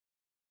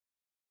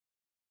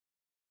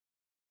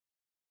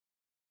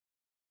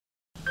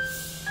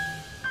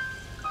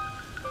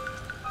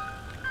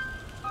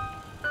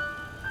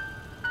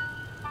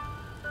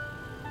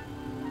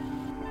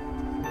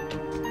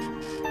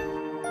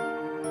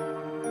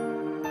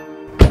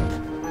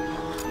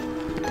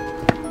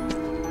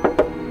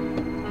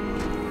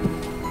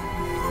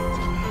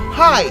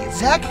Hi,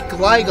 Zach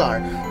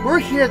Gligar. We're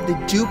here at the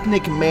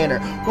Dupnik Manor,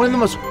 one of the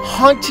most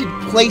haunted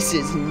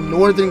places in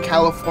Northern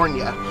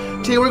California.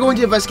 Today we're going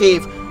to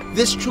investigate if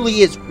this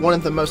truly is one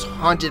of the most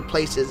haunted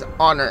places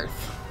on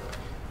Earth.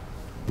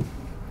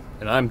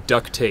 And I'm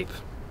Duct Tape.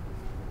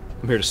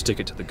 I'm here to stick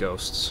it to the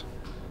ghosts.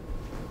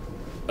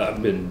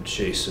 I've been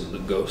chasing the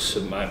ghosts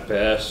of my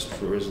past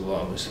for as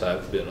long as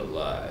I've been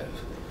alive.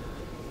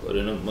 But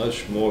in a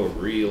much more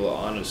real,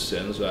 honest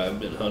sense,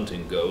 I've been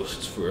hunting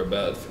ghosts for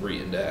about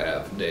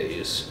 3.5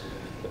 days.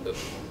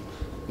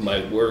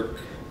 My work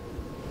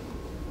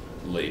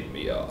laid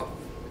me off.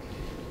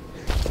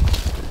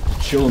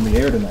 Chill in the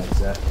air tonight,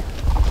 Zach.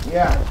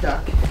 Yeah,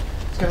 Duck.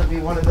 It's gonna be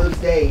one of those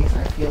days,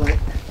 I feel it.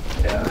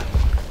 Yeah.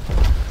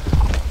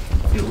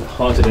 Feel the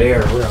haunted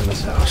air around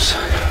this house.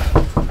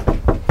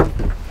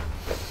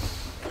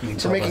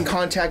 We're making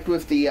contact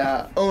with the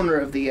owner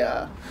of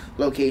the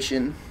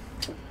location.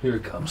 Here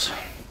it comes.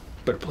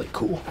 Better play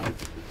cool.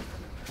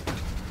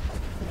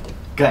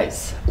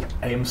 Guys,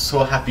 I am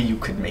so happy you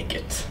could make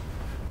it.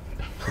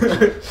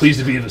 Pleased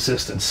to be of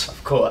assistance.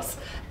 Of course.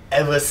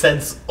 Ever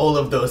since all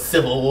of those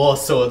Civil War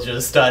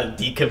soldiers started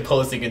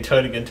decomposing and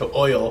turning into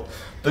oil,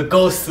 the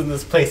ghosts in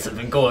this place have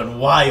been going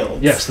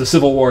wild. Yes, the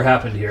Civil War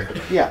happened here.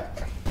 Yeah.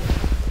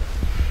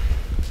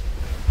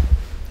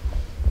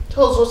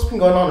 Tell us what's been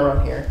going on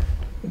around here.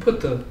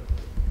 Put the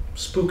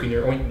spook in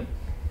your ointment.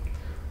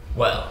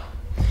 Well,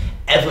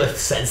 ever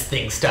since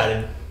things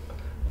started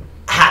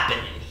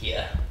happening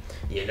here,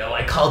 you know,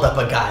 I called up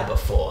a guy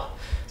before,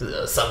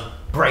 some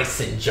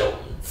Bryson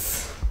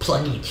Jones,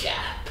 pluggy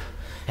chap,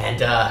 and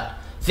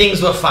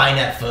things were fine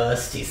at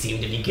first. He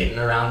seemed to be getting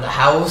around the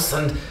house,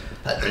 and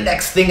the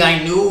next thing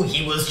I knew,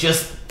 he was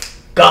just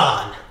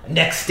gone.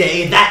 Next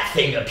day, that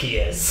thing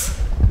appears.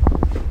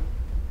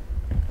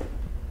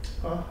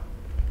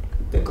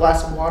 The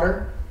glass of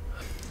water?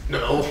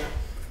 No.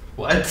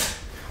 What?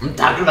 I'm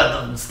talking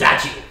about the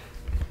statue.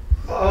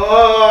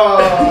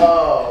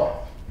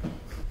 Oh!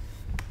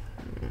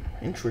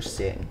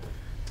 Interesting.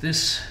 I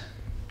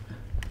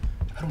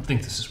don't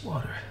think this is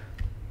water.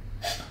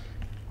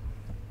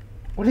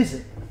 What is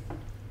it?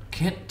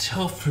 Can't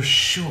tell for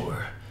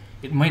sure.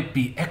 It might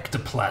be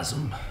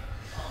ectoplasm.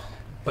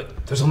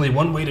 But there's only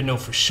one way to know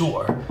for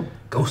sure.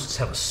 Ghosts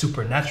have a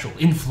supernatural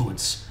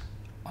influence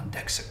on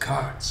decks of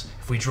cards.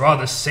 If we draw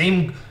the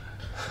same...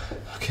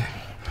 Okay,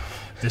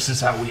 this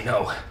is how we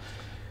know.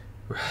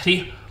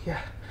 Ready?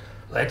 Yeah.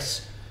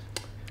 Let's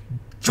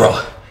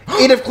draw.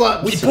 8 of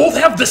clubs. We both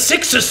have the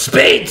 6 of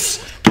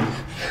spades!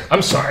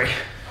 I'm sorry,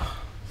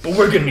 but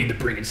we're gonna need to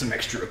bring in some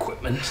extra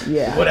equipment.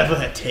 Yeah. Whatever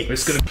that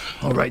takes.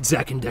 All right,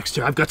 Zach and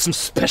Dexter, I've got some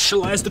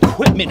specialized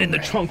equipment in the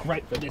trunk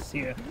right for this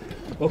here.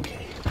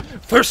 Okay,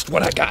 first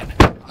what I got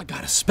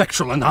a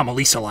spectral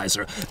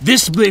anomaliesalizer.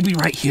 This baby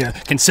right here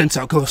can sense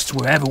out ghosts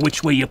wherever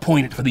which way you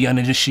point it for the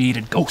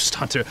uninitiated ghost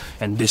hunter.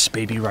 And this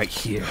baby right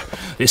here,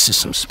 this is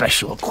some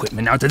special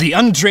equipment. Now, to the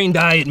untrained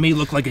eye, it may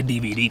look like a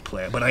DVD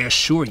player, but I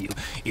assure you,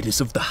 it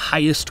is of the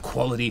highest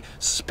quality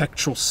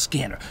spectral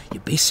scanner.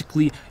 You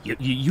basically, you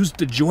use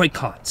the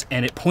Joy-Cons,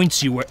 and it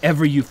points you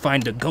wherever you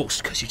find a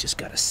ghost, because you just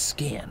gotta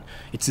scan.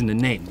 It's in the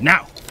name.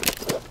 Now,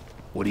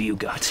 what do you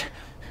got?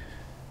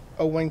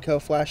 A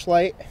Winco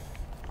flashlight.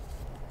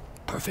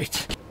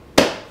 Perfect.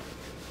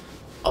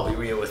 I'll be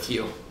real with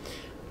you.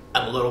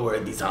 I'm a little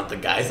worried these aren't the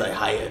guys I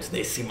hired.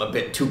 They seem a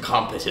bit too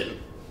competent.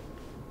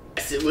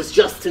 Yes, it was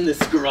just in this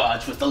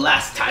garage was the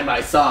last time I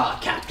saw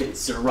Captain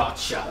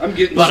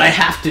Sriracha. But I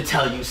have to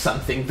tell you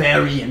something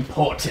very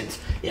important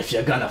if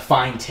you're gonna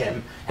find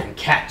him and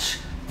catch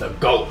the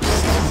ghost.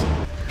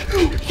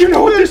 You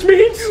know what this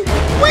means?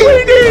 We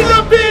need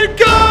the big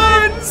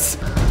guns!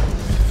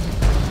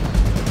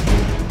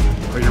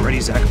 Are you ready,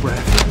 Zach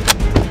Braff?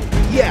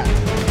 Yeah.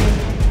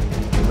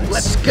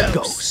 Let's go.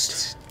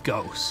 Ghost.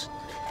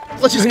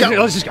 Let's just go.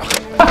 Let's just go.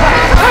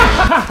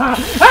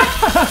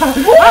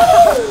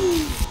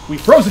 We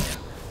froze it.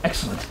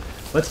 Excellent.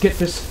 Let's get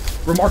this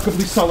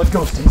remarkably solid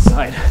ghost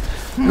inside.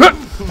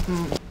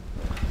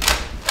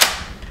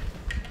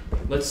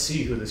 Let's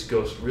see who this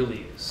ghost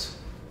really is.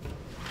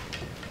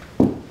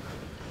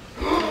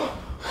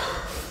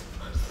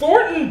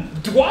 Thornton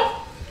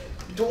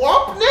Dwapnik?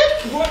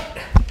 What?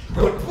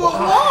 But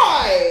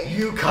why?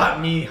 You caught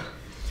me.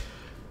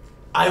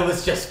 I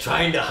was just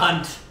trying to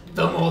hunt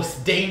the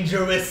most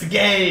dangerous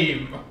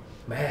game.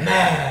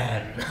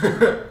 Man.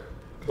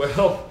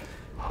 Well,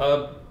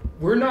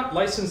 we're not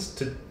licensed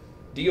to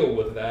deal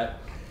with that.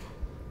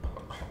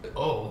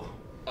 Oh.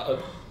 I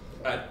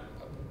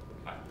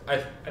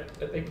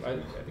think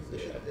we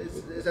should.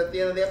 Is that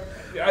the end of the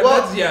episode? Yeah,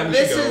 Well, we should go.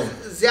 this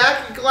is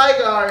Zach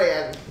Gligar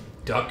and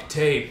Duct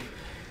Tape,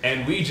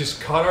 and we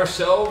just caught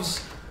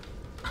ourselves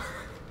a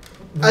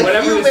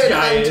whatever human this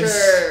guy hunter. is.